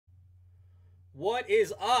What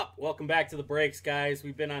is up? Welcome back to the breaks, guys.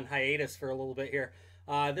 We've been on hiatus for a little bit here.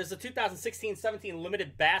 This is a 2016-17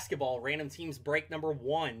 limited basketball random teams break number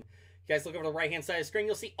 1. You guys look over the right-hand side of the screen,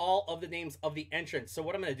 you'll see all of the names of the entrants. So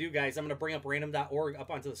what I'm going to do, guys, I'm going to bring up random.org up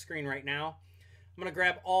onto the screen right now. I'm going to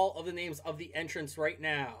grab all of the names of the entrants right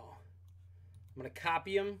now. I'm going to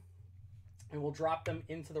copy them, and we'll drop them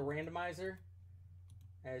into the randomizer,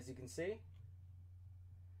 as you can see.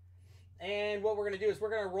 And what we're going to do is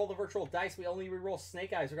we're going to roll the virtual dice. We only re-roll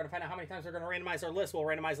snake eyes. We're going to find out how many times we're going to randomize our list. We'll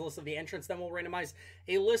randomize a list of the entrants. Then we'll randomize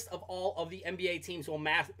a list of all of the NBA teams. We'll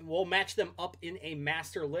match them up in a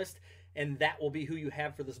master list, and that will be who you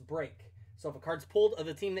have for this break. So if a card's pulled of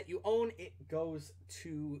the team that you own, it goes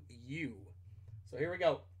to you. So here we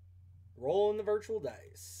go. Rolling the virtual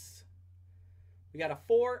dice. We got a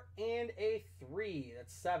 4 and a 3.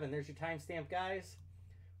 That's 7. There's your timestamp, guys.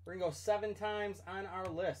 We're going to go 7 times on our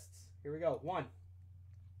lists. Here we go. 1,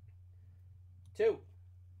 2,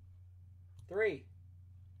 3,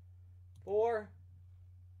 4,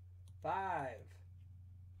 5,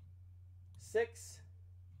 6,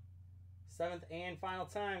 7th and final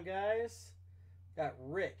time, guys. Got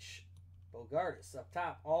Rich Bogardus up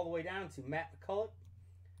top all the way down to Matt McCulloch.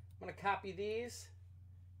 I'm going to copy these.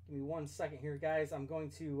 Give me 1 second here, guys. I'm going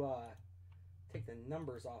to take the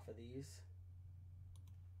numbers off of these.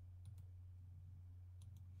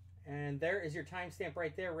 And there is your timestamp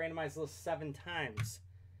right there. Randomized list 7 times.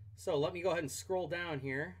 So let me go ahead and scroll down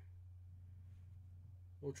here.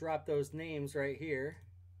 We'll drop those names right here.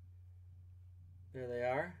 There they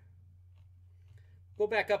are. Go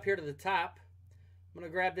back up here to the top. I'm going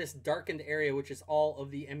to grab this darkened area, which is all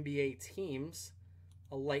of the NBA teams.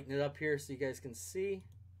 I'll lighten it up here so you guys can see.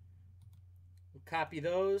 We'll copy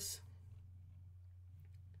those.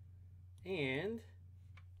 And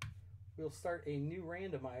we'll start a new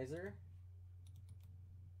randomizer,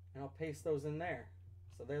 and I'll paste those in there.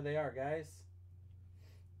 So there they are, guys.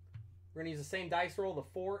 We're going to use the same dice roll, the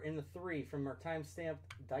 4 and the 3 from our timestamp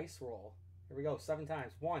dice roll. Here we go, 7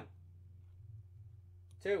 times. 1,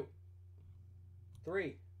 2,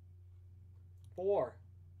 3, 4,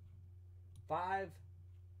 5,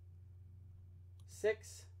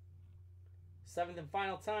 6, 7th and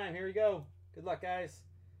final time. Here we go. Good luck, guys.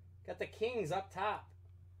 Got the Kings up top,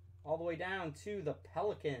 all the way down to the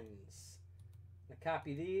Pelicans. I'm going to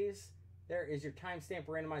copy these. There is your timestamp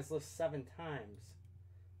randomized list 7 times.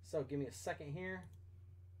 So give me a second here.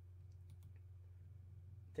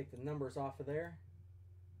 Take the numbers off of there.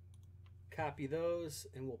 Copy those,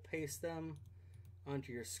 and we'll paste them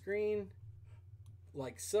onto your screen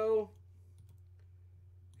like so.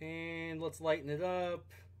 And let's lighten it up.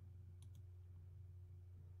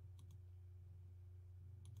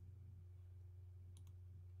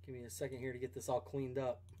 Give me a second here to get this all cleaned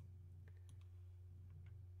up.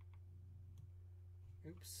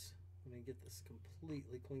 Oops. Let me get this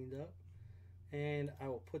completely cleaned up. And I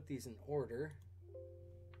will put these in order.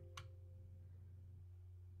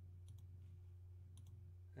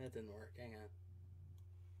 That didn't work. Hang on.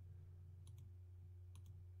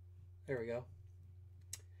 There we go.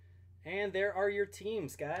 And there are your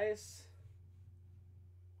teams, guys.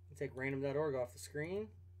 Take random.org off the screen.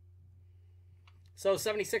 So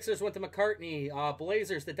 76ers went to McCartney.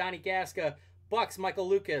 Blazers to Donnie Gaska. Bucks, Michael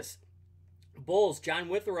Lucas. Bulls, John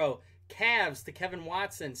Withrow. Cavs to Kevin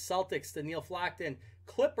Watson. Celtics to Neil Flockton.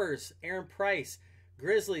 Clippers, Aaron Price.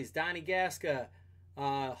 Grizzlies, Donnie Gaska.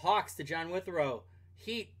 Hawks to John Withrow.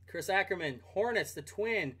 Heat, Chris Ackerman. Hornets to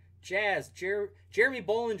Twin. Jazz, Jeremy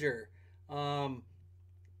Bollinger.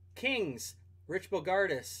 Kings, Rich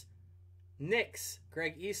Bogardus. Knicks,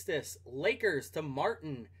 Greg Eastis. Lakers to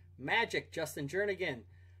Martin. Magic, Justin Jernigan.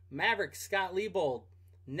 Mavericks, Scott Liebold.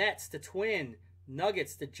 Nets to Twin.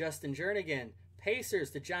 Nuggets to Justin Jernigan.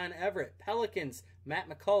 Pacers to John Everett. Pelicans, Matt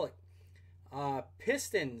McCulloch.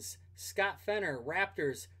 Pistons, Scott Fenner.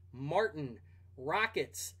 Raptors, Martin.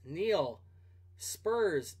 Rockets, Neil.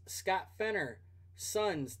 Spurs, Scott Fenner.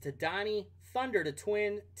 Suns to Donnie. Thunder to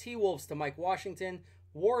Twin. T-Wolves to Mike Washington.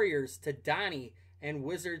 Warriors to Donnie. And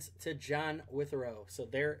Wizards to John Withrow. So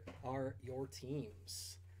there are your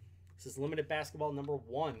teams. This is limited basketball number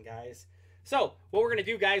 1, guys. So what we're going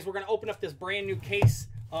to do, guys, we're going to open up this brand new case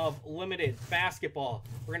of limited basketball.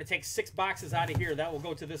 We're going to take 6 boxes out of here. That will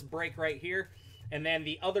go to this break right here. And then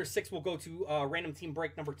the other 6 will go to random team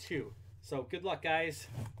break number 2. So good luck, guys.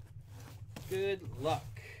 Good luck.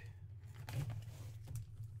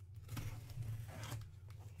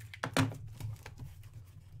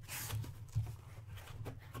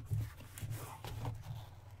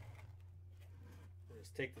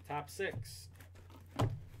 Take the top 6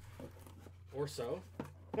 or so.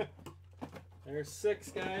 There's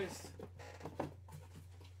 6, guys.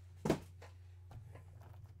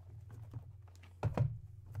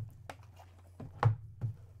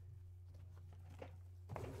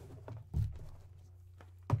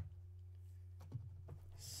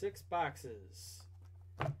 6 boxes.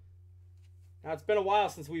 Now, it's been a while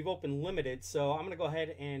since we've opened limited, so I'm going to go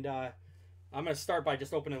ahead and I'm going to start by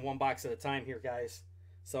just opening 1 box at a time here, guys.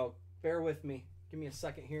 So bear with me. Give me a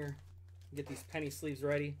second here. Get these penny sleeves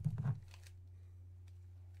ready.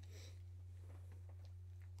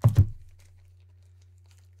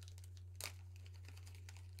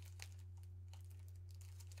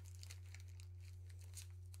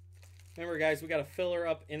 Remember, guys, we got a filler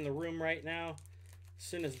up in the room right now. As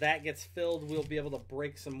soon as that gets filled, we'll be able to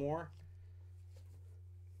break some more.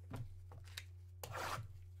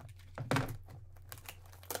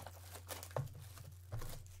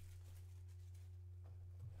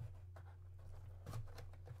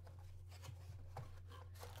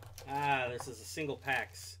 This is a single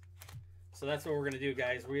packs. So that's what we're going to do,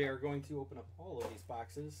 guys. We are going to open up all of these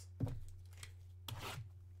boxes.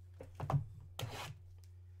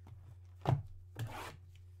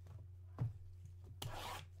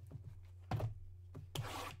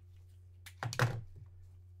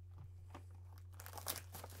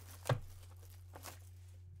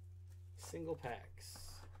 Single packs.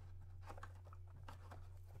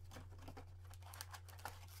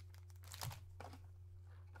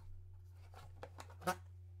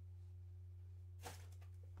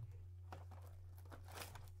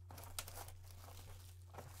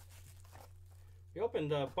 We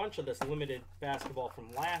opened a bunch of this limited basketball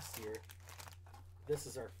from last year.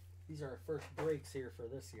 These are our first breaks here for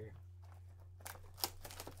this year.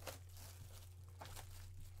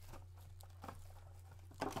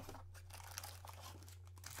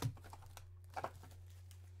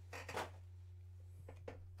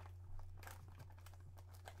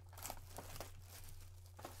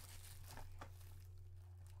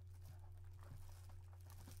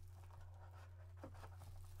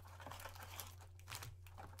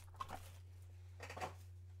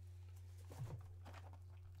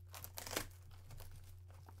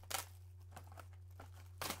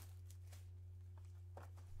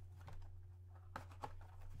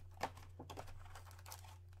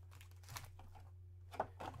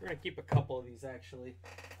 We're going to keep a couple of these actually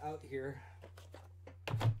out here.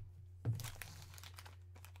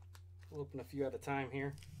 We'll open a few at a time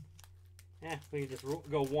here. We can just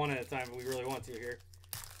go one at a time if we really want to here.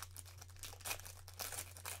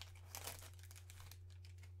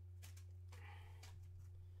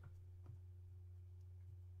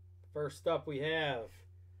 First up we have,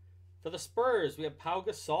 for the Spurs, we have Pau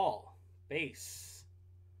Gasol, base.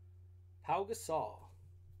 Pau Gasol,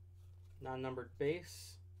 non-numbered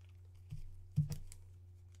base.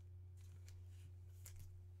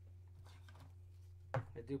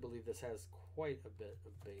 I do believe this has quite a bit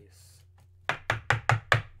of base.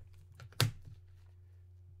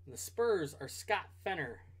 And the Spurs are Scott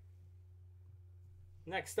Fenner.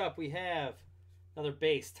 Next up we have another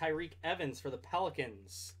base, Tyreke Evans for the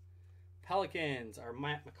Pelicans. Pelicans are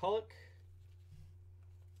Matt McCulloch.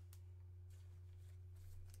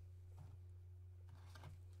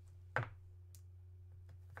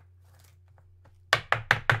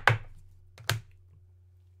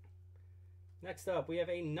 Next up, we have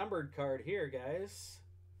a numbered card here, guys.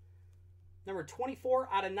 Number 24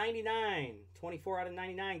 out of 99. 24 out of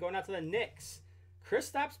 99 going out to the Knicks.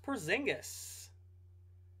 Kristaps Porzingis.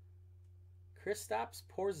 Kristaps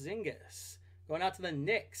Porzingis going out to the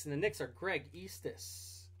Knicks. And the Knicks are Greg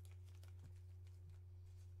Eastis.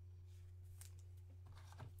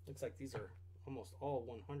 Looks like these are almost all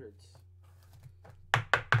 100s.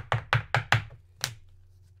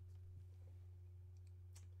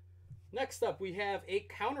 Next up, we have a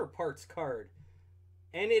Counterparts card.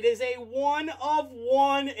 And it is a 1 of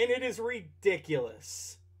 1, and it is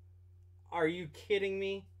ridiculous. Are you kidding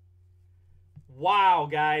me? Wow,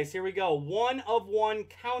 guys. Here we go. 1 of 1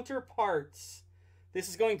 Counterparts. This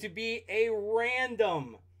is going to be a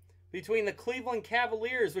random between the Cleveland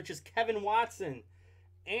Cavaliers, which is Kevin Watson,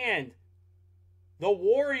 and the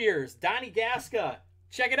Warriors, Donnie Gasca.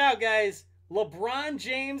 Check it out, guys. LeBron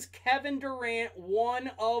James, Kevin Durant,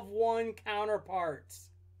 1 of 1 Counterparts.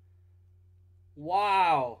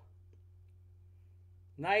 Wow.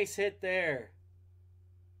 Nice hit there.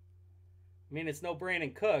 I mean, it's no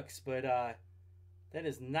Brandon Cooks, but that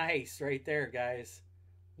is nice right there, guys.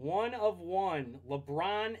 1 of 1,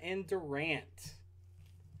 LeBron and Durant.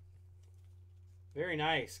 Very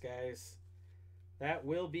nice, guys. That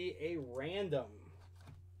will be a random.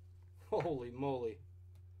 Holy moly.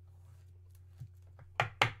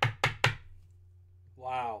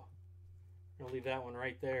 Wow. I'm going to leave that one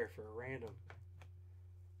right there for a random.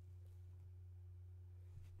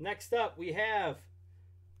 Next up, we have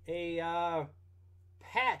a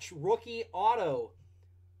patch rookie auto.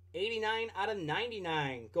 89 out of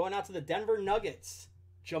 99. Going out to the Denver Nuggets,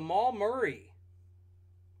 Jamal Murray.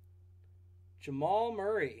 Jamal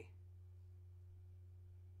Murray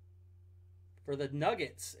for the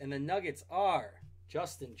Nuggets. And the Nuggets are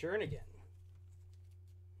Justin Jernigan.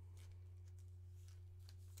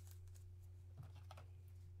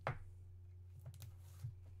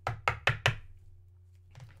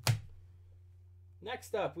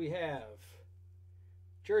 Next up, we have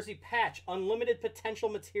Jersey Patch, Unlimited Potential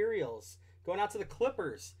Materials. Going out to the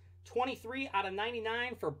Clippers. 23 out of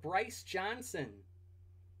 99 for Bryce Johnson.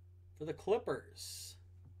 For the Clippers.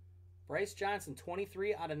 Bryce Johnson,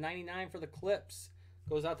 23 out of 99 for the Clips.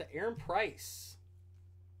 Goes out to Aaron Price.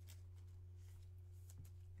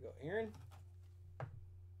 Go, Aaron.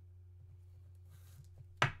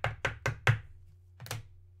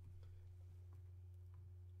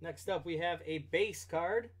 Next up, we have a base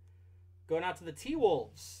card going out to the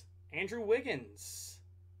T-Wolves. Andrew Wiggins.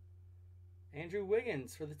 Andrew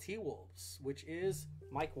Wiggins for the T-Wolves, which is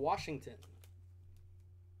Mike Washington.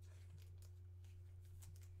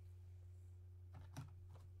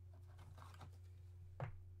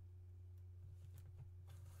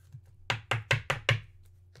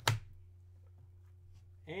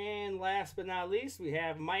 And last but not least, we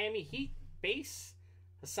have Miami Heat base,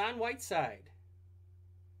 Hassan Whiteside.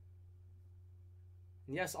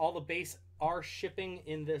 And yes, all the base are shipping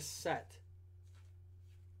in this set.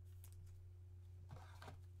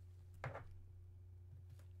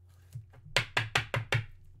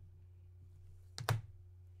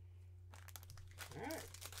 Alright.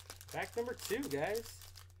 Pack number 2, guys.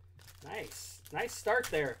 Nice. Nice start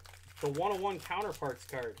there. The 101 Counterparts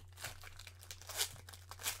card.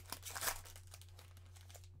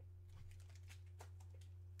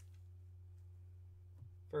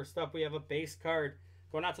 First up, we have a base card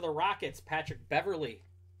going out to the Rockets, Patrick Beverley.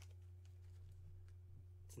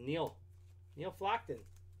 It's Neil Flockton.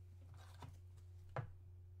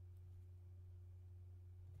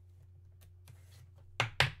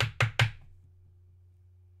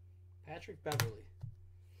 Patrick Beverley.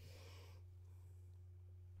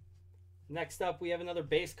 Next up, we have another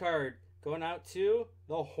base card going out to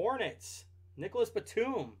the Hornets, Nicholas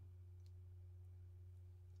Batum.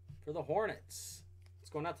 For the Hornets. It's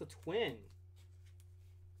going out to Twin.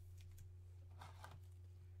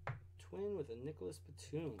 Twin with a Nicholas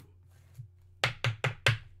Batum.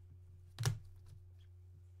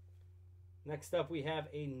 Next up, we have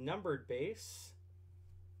a numbered base.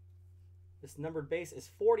 This numbered base is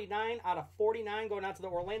 49 out of 49 going out to the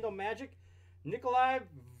Orlando Magic, Nikolai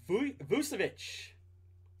Vucevic.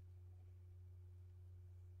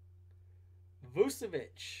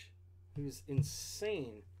 Vucevic, who's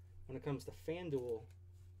insane when it comes to FanDuel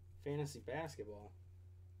fantasy basketball.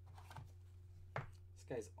 This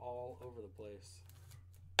guy's all over the place.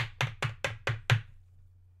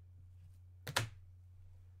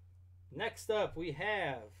 Next up, we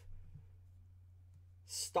have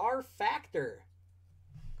Star Factor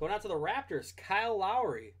going out to the Raptors, Kyle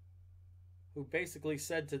Lowry, who basically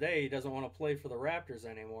said today he doesn't want to play for the Raptors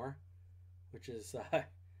anymore, which is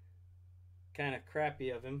kind of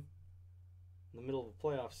crappy of him in the middle of a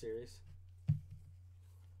playoff series.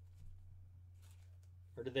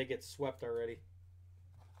 Or did they get swept already?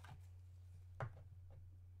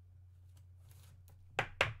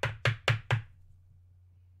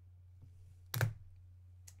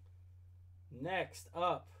 Next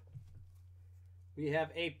up, we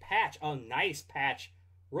have a patch. Oh, nice patch.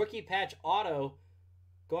 Rookie patch auto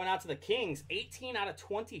going out to the Kings. 18 out of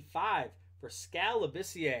 25 for Skal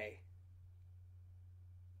Labissiere.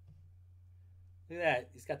 Look at that.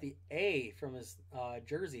 He's got the A from his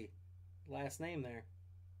jersey. Last name there.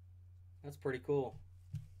 That's pretty cool.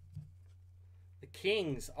 The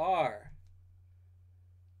Kings are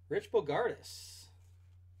Rich Bogardus.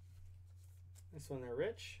 This one there,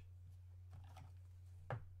 Rich.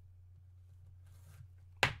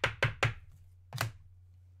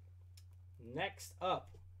 Next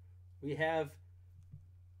up, we have,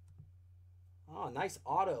 oh, nice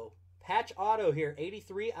auto. Patch auto here,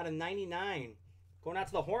 83 out of 99. Going out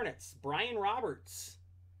to the Hornets, Brian Roberts.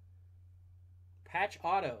 Patch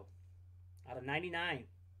auto out of 99.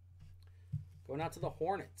 Going out to the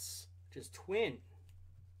Hornets, which is Twin.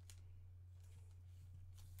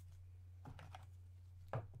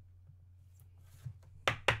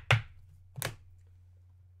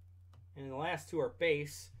 And the last two are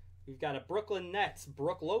base. We've got a Brooklyn Nets,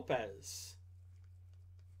 Brook Lopez.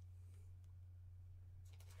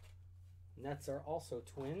 Nets are also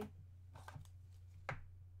Twin.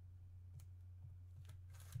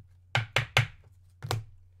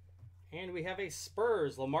 And we have a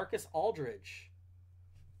Spurs, LaMarcus Aldridge.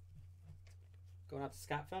 Going out to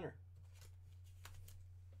Scott Fenner.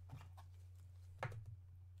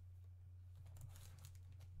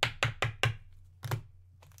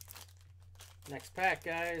 Next pack,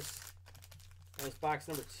 guys. That was box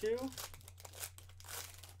number 2.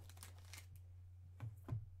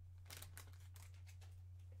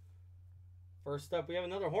 First up, we have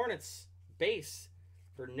another Hornets base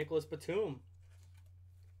for Nicholas Batum.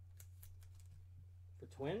 For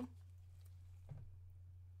Twin.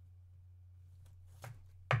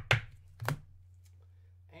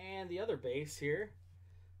 And the other base here,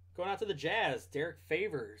 going out to the Jazz, Derek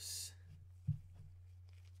Favors.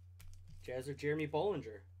 Jazz or Jeremy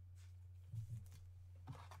Bollinger.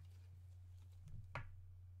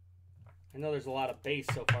 I know there's a lot of base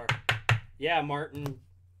so far. Yeah, Martin,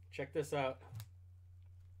 check this out.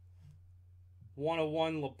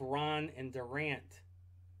 101 LeBron and Durant.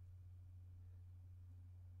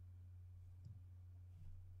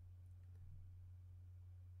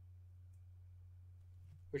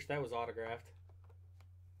 Wish that was autographed.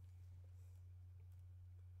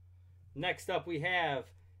 Next up, we have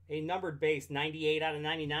a numbered base, 98 out of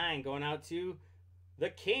 99, going out to the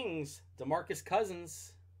Kings, DeMarcus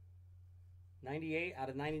Cousins. 98 out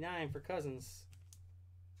of 99 for Cousins.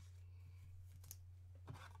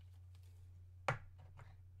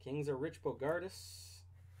 Kings are Rich Bogardus.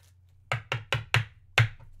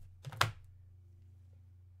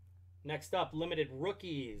 Next up, limited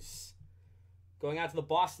rookies. Going out to the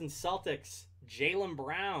Boston Celtics, Jaylen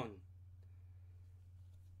Brown.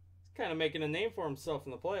 He's kind of making a name for himself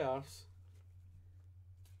in the playoffs.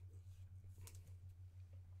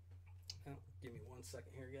 Oh, give me 1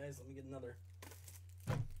 second here, guys. Let me get another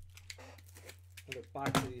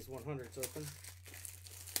box of these 100s open.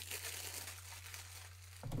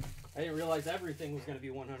 I didn't realize everything was going to be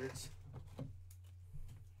 100s.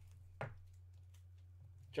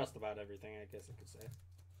 Just about everything, I guess I could say.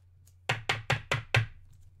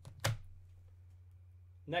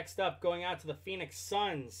 Next up, going out to the Phoenix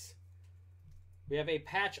Suns, we have a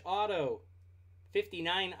patch auto,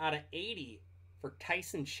 59 out of 80 for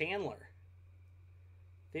Tyson Chandler.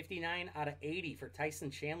 59 out of 80 for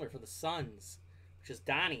Tyson Chandler for the Suns, which is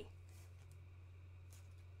Donnie.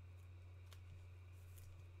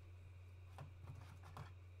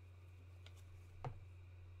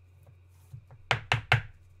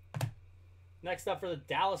 Next up for the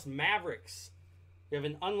Dallas Mavericks, we have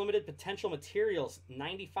an unlimited potential materials,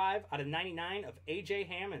 95 out of 99 of A.J.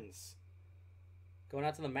 Hammonds. Going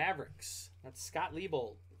out to the Mavericks. That's Scott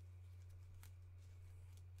Liebold.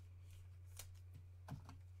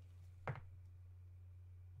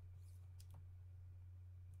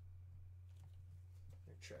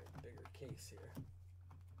 Try a bigger case here.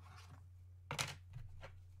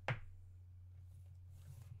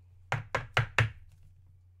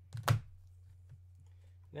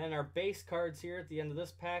 Then our base cards here at the end of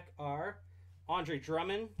this pack are Andre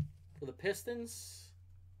Drummond for the Pistons,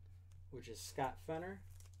 which is Scott Fenner.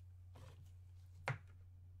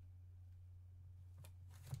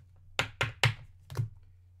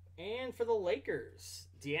 And for the Lakers,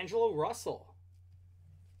 D'Angelo Russell.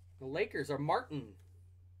 The Lakers are Martin.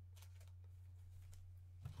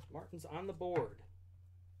 Martin's on the board.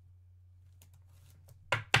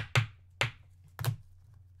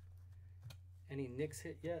 Any Knicks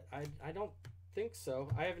hit yet? I don't think so.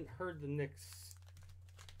 I haven't heard the Knicks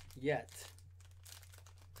yet.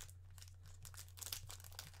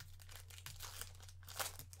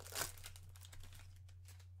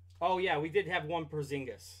 Oh yeah, we did have one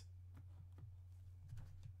Porzingis.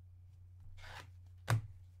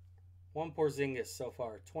 One Porzingis so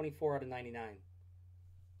far. 24 out of 99.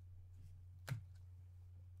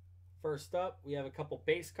 First up, we have a couple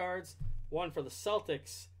base cards. One for the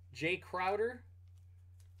Celtics, Jay Crowder.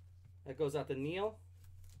 That goes out to Neil.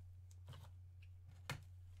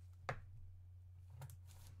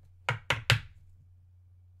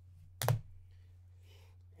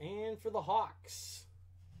 And for the Hawks,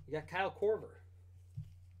 we got Kyle Korver.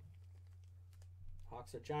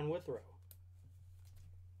 Hawks are John Withrow.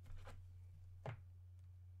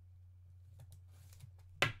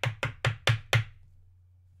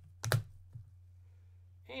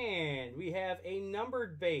 And we have a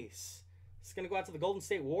numbered base. It's going to go out to the Golden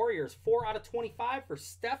State Warriors. 4 out of 25 for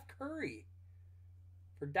Steph Curry.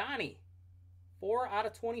 For Donnie. 4 out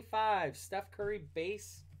of 25. Steph Curry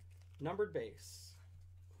base. Numbered base.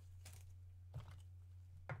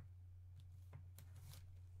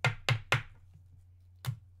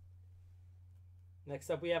 Next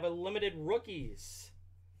up, we have a limited rookies.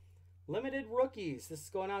 Limited rookies. This is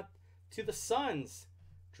going out to the Suns.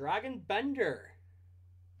 Dragan Bender.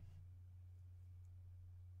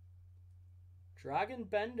 Dragan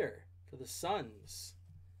Bender for the Suns.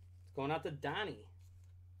 It's going out to Donnie.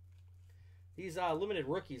 These limited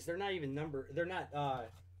rookies, they're not even numbered. They're not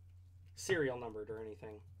serial numbered or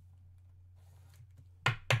anything.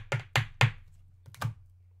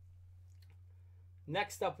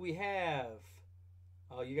 Next up we have,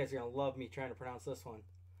 oh, you guys are going to love me trying to pronounce this one.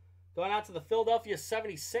 Going out to the Philadelphia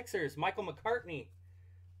 76ers, Michael McCartney.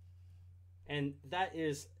 And that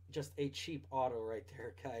is just a cheap auto right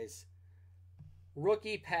there, guys.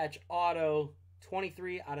 Rookie patch auto,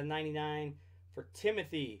 23 out of 99 for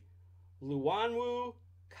Timothy Luwanwu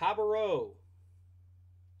Cabarro.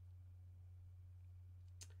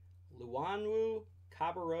 Luwanwu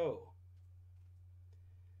Cabarro.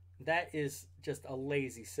 That is just a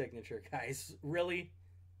lazy signature, guys. Really?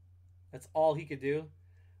 That's all he could do?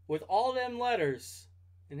 With all them letters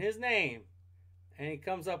in his name, and he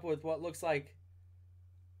comes up with what looks like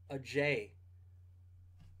a J.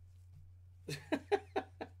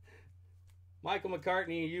 Michael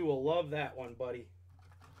McCartney, you will love that one, buddy.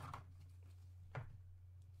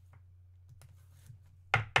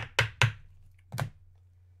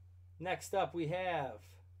 Next up we have,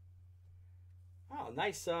 oh,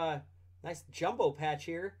 nice jumbo patch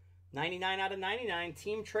here. 99 out of 99,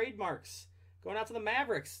 team trademarks. Going out to the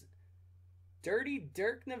Mavericks. Dirty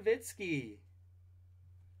Dirk Nowitzki.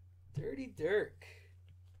 Dirty Dirk.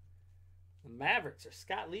 The Mavericks are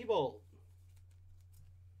Scott Liebold.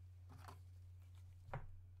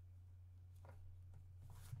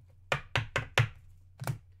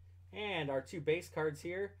 And our two base cards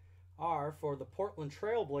here are for the Portland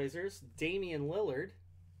Trail Blazers, Damian Lillard.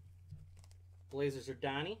 Blazers are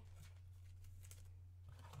Donnie.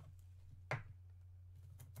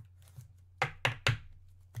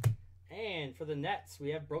 And for the Nets, we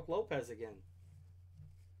have Brook Lopez again.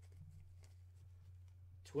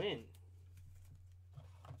 Twin.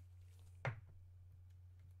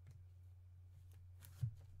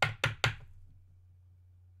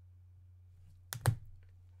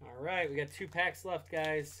 All right, we got 2 packs left,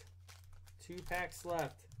 guys. 2 packs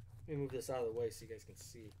left. Let me move this out of the way so you guys can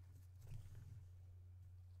see.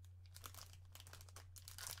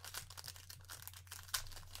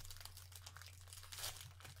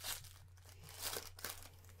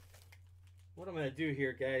 What I'm going to do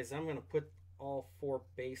here, guys, I'm going to put all 4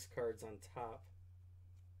 base cards on top,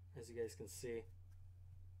 as you guys can see.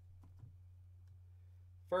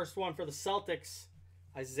 First one for the Celtics,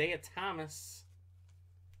 Isaiah Thomas.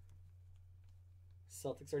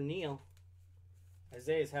 Celtics are Neil.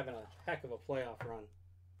 Isaiah's having a heck of a playoff run.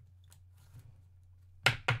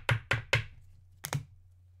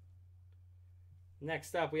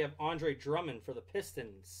 Next up, we have Andre Drummond for the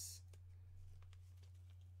Pistons.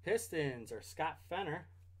 Pistons are Scott Fenner.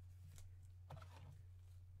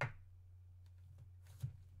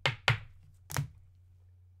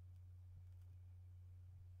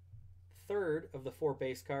 Third of the 4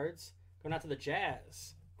 base cards. Going out to the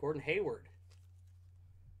Jazz, Gordon Hayward.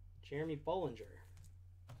 Jeremy Bollinger.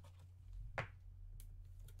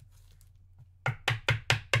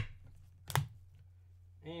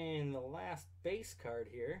 And the last base card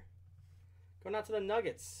here, going out to the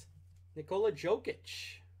Nuggets, Nikola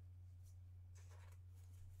Jokic.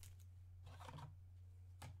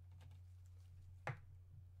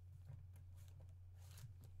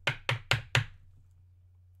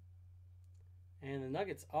 And the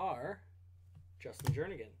Nuggets are Justin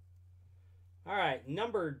Jernigan. All right,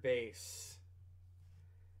 numbered base.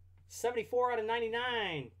 74 out of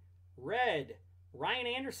 99. Red, Ryan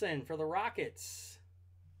Anderson for the Rockets.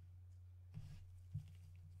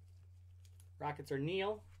 Rockets are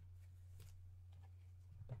Neil.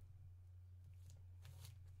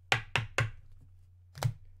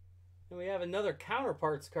 And we have another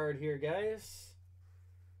counterparts card here, guys.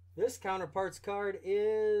 This counterparts card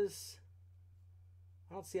is,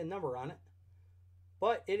 I don't see a number on it,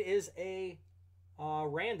 but it is a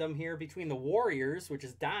random here between the Warriors, which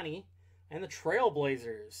is Donnie, and the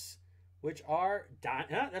Trailblazers, which are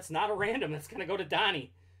that's not a random. That's going to go to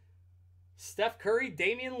Donnie. Steph Curry,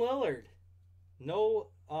 Damian Lillard. No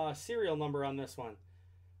serial number on this one.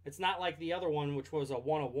 It's not like the other one, which was a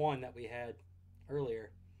 101 that we had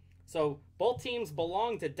earlier. So both teams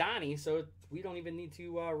belong to Donnie, so we don't even need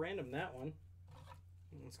to random that one.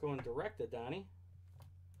 Let's go and direct to Donnie.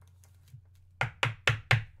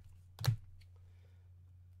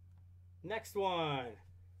 Next one,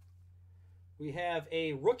 we have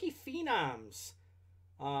a Rookie Phenoms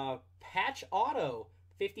patch auto,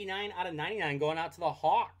 59 out of 99, going out to the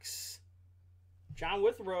Hawks. John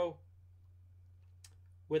Withrow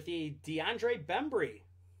with the DeAndre Bembry.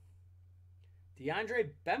 DeAndre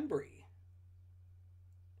Bembry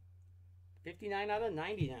 59 out of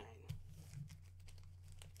 99.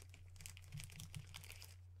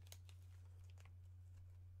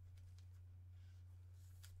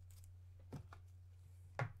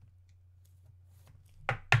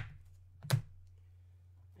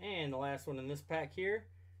 And the last one in this pack here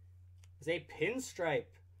is a pinstripe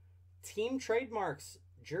Team Trademarks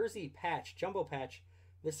jersey patch, jumbo patch.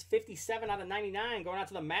 This 57 out of 99 going out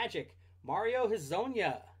to the Magic. Mario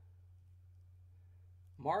Hezonja.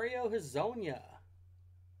 Mario Hezonja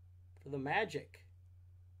for the Magic.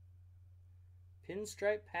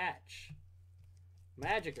 Pinstripe patch.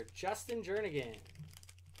 Magic or Justin Jernigan.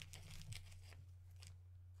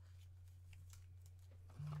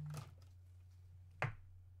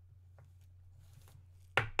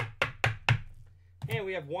 And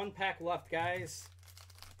we have one pack left, guys.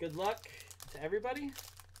 Good luck to everybody.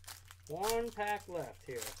 One pack left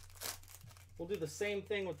here. We'll do the same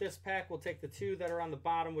thing with this pack. We'll take the two that are on the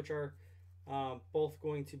bottom, which are both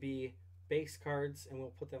going to be base cards, and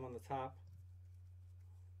we'll put them on the top.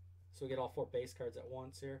 So we get all 4 base cards at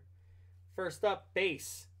once here. First up,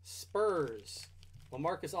 base, Spurs.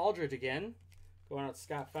 LaMarcus Aldridge again. Going out to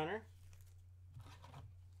Scott Fenner.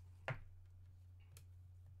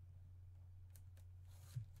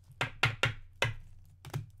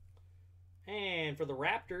 And for the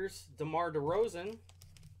Raptors, DeMar DeRozan,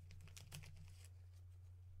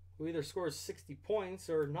 who either scores 60 points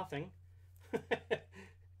or nothing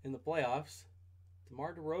in the playoffs.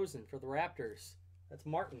 DeMar DeRozan for the Raptors. That's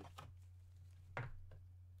Martin.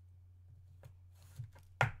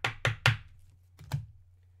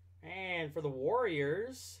 And for the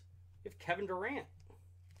Warriors, we have Kevin Durant.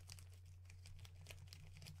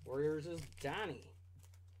 Warriors is Donnie.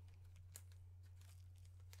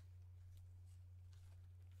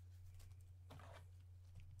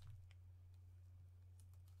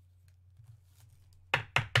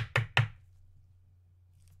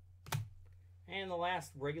 And the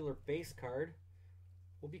last regular base card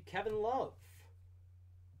will be Kevin Love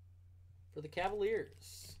for the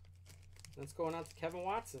Cavaliers. That's going out to Kevin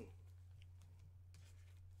Watson.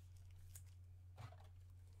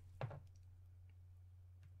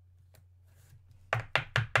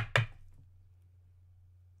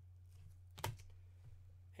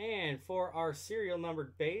 And for our serial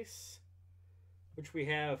numbered base, which we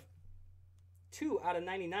have 2 out of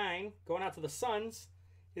 99, going out to the Suns,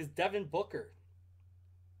 is Devin Booker.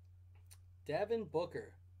 Devin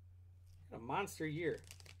Booker. A monster year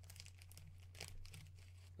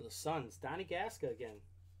for the Suns. Donnie Gaska again.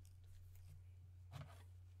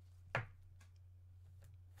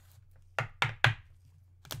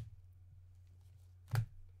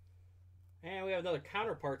 And we have another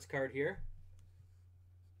counterparts card here.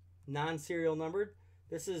 Non-serial numbered.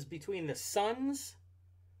 This is between the Suns,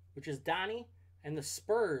 which is Donnie, and the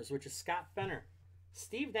Spurs, which is Scott Fenner.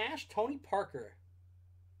 Steve Nash, Tony Parker.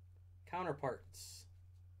 Counterparts.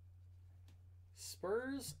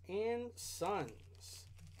 Spurs and Suns.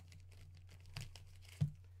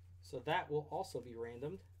 So that will also be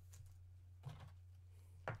randomed.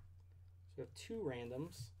 So we have 2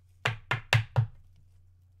 randoms. Put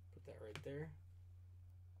that right there.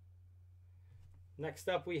 Next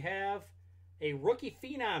up we have a Rookie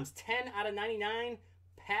Phenoms 10 out of 99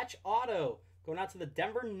 patch auto going out to the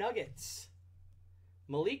Denver Nuggets.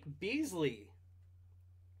 Malik Beasley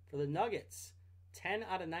for the Nuggets. 10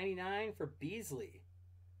 out of 99 for Beasley.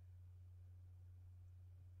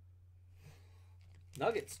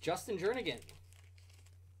 Nuggets, Justin Jernigan.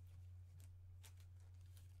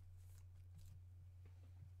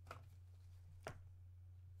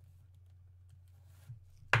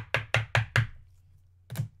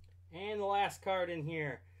 And the last card in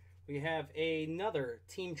here, we have another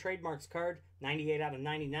Team Trademarks card, 98 out of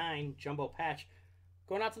 99, jumbo patch.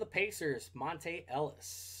 Going out to the Pacers, Monte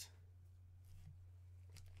Ellis.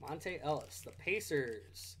 Monte Ellis, the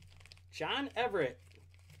Pacers. John Everett.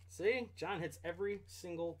 See, John hits every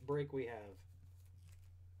single break we have.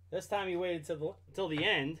 This time he waited till the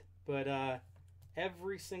end, but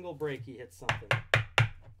every single break he hits something.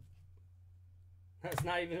 That's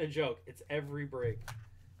not even a joke. It's every break.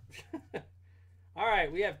 All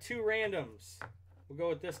right, we have 2 randoms. We'll go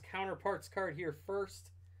with this counterparts card here first.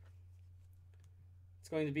 It's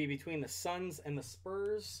going to be between the Suns and the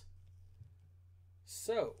Spurs.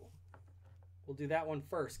 So, we'll do that one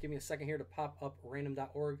first. Give me a second here to pop up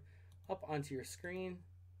random.org up onto your screen.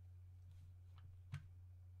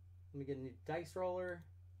 Let me get a new dice roller.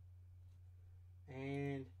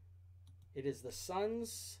 And it is the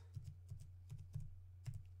Suns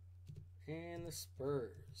and the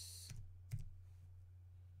Spurs.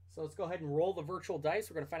 So let's go ahead and roll the virtual dice.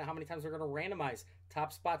 We're going to find out how many times we're going to randomize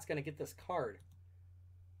Top spot's going to get this card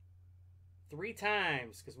 3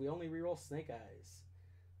 times because we only reroll Snake Eyes.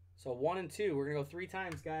 So 1 and 2. We're going to go 3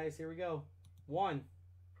 times, guys. Here we go. 1,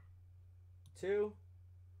 2,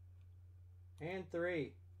 and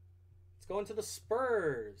 3. Let's go into the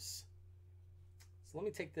Spurs. So let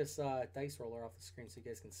me take this dice roller off the screen so you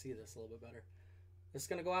guys can see this a little bit better. This is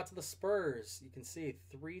going to go out to the Spurs. You can see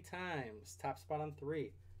 3 times. Top spot on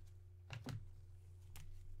 3.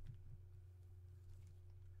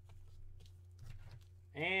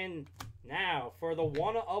 And now for the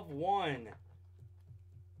 1 of 1.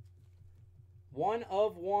 1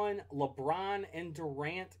 of 1 LeBron and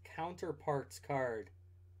Durant counterparts card.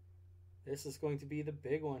 This is going to be the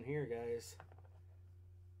big one here, guys.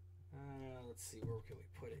 Let's see, where can we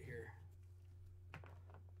put it here?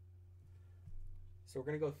 So we're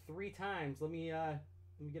gonna go 3 times. Let me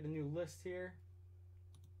get a new list here.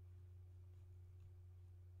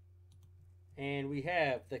 And we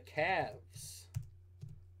have the Cavs.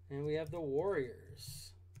 And we have the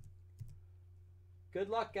Warriors. Good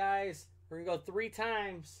luck, guys. We're going to go 3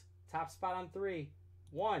 times. Top spot on 3.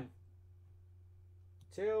 1,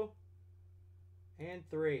 2, and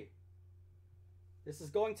 3. This is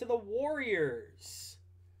going to the Warriors.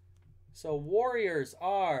 So Warriors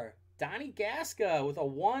are Donnie Gaska with a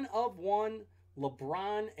 1 of 1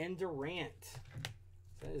 LeBron and Durant.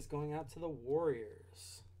 That is going out to the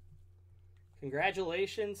Warriors.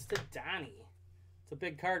 Congratulations to Donnie. It's a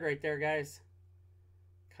big card right there, guys.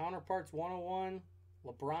 Counterparts 101,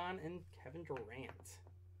 LeBron and Kevin Durant.